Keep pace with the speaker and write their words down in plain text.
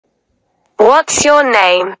What's your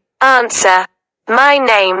name? Answer. My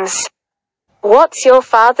name's. What's your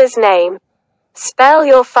father's name? Spell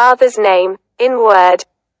your father's name, in word.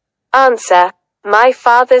 Answer. My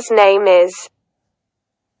father's name is.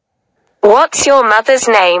 What's your mother's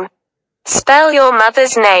name? Spell your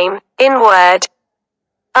mother's name, in word.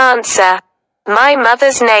 Answer. My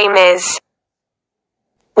mother's name is.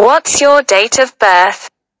 What's your date of birth?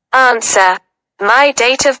 Answer. My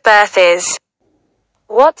date of birth is.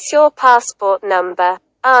 What's your passport number?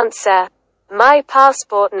 Answer. My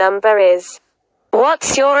passport number is.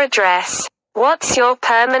 What's your address? What's your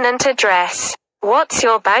permanent address? What's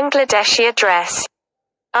your Bangladeshi address?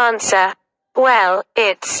 Answer. Well,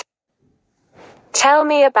 it's. Tell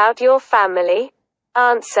me about your family.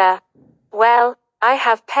 Answer. Well, I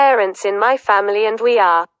have parents in my family and we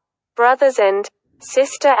are brothers and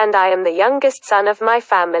sister and I am the youngest son of my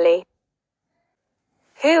family.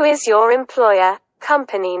 Who is your employer?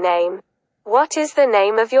 Company name. What is the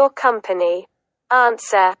name of your company?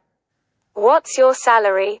 Answer. What's your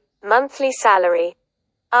salary? Monthly salary.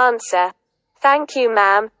 Answer. Thank you,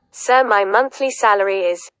 ma'am. Sir, my monthly salary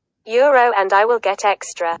is euro and I will get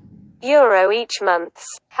extra euro each month.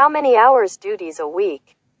 How many hours duties a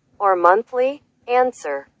week? Or monthly?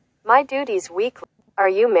 Answer. My duties weekly. Are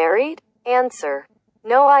you married? Answer.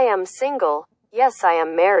 No, I am single. Yes, I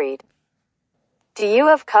am married. Do you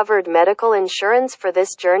have covered medical insurance for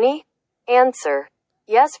this journey? Answer.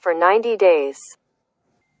 Yes, for 90 days.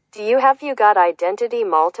 Do you got Identity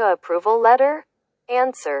Malta approval letter?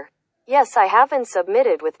 Answer. Yes, I haven't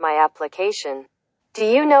submitted with my application. Do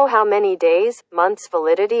you know how many days, months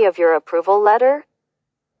validity of your approval letter?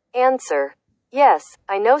 Answer. Yes,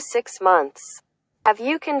 I know 6 months. Have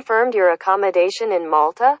you confirmed your accommodation in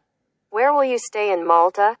Malta? Where will you stay in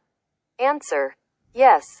Malta? Answer.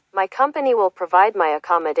 Yes, my company will provide my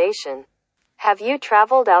accommodation. Have you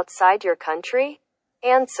traveled outside your country?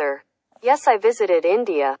 Answer. Yes, I visited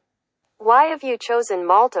India. Why have you chosen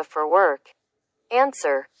Malta for work?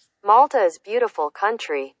 Answer. Malta is a beautiful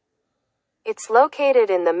country. It's located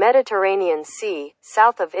in the Mediterranean Sea,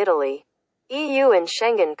 south of Italy. EU and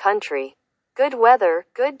Schengen country. Good weather,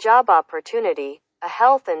 good job opportunity, a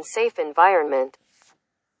health and safe environment.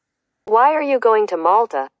 Why are you going to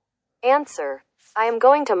Malta? Answer. I am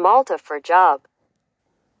going to Malta for job.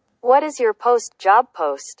 What is your job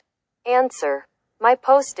post? Answer. My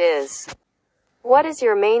post is. What is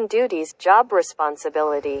your main duties, job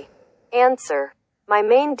responsibility? Answer. My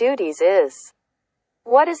main duties is.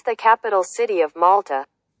 What is the capital city of Malta?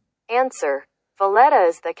 Answer. Valletta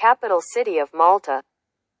is the capital city of Malta.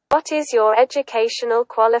 What is your educational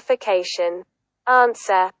qualification?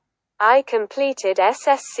 Answer. I completed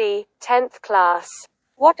SSC, 10th class.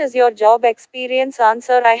 What is your job experience?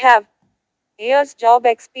 Answer. I have years job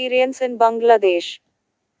experience in Bangladesh.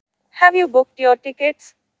 Have you booked your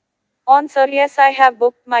tickets? Answer. Yes, I have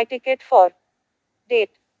booked my ticket for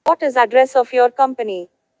date. What is address of your company?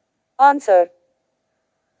 Answer.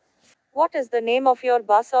 What is the name of your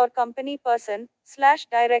boss or company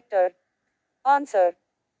person/director? Answer.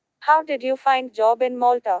 How did you find job in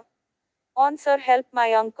Malta? Answer. Help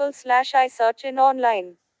my uncle/I search in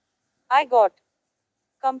online. I got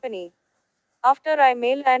company. After I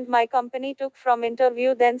mailed and my company took from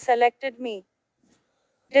interview then selected me.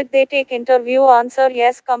 Did they take interview? Answer.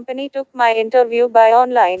 Yes, company took my interview by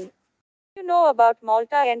online. You know about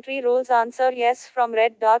Malta entry rules? Answer. Yes, from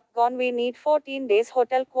red.gone we need 14 days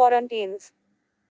hotel quarantines.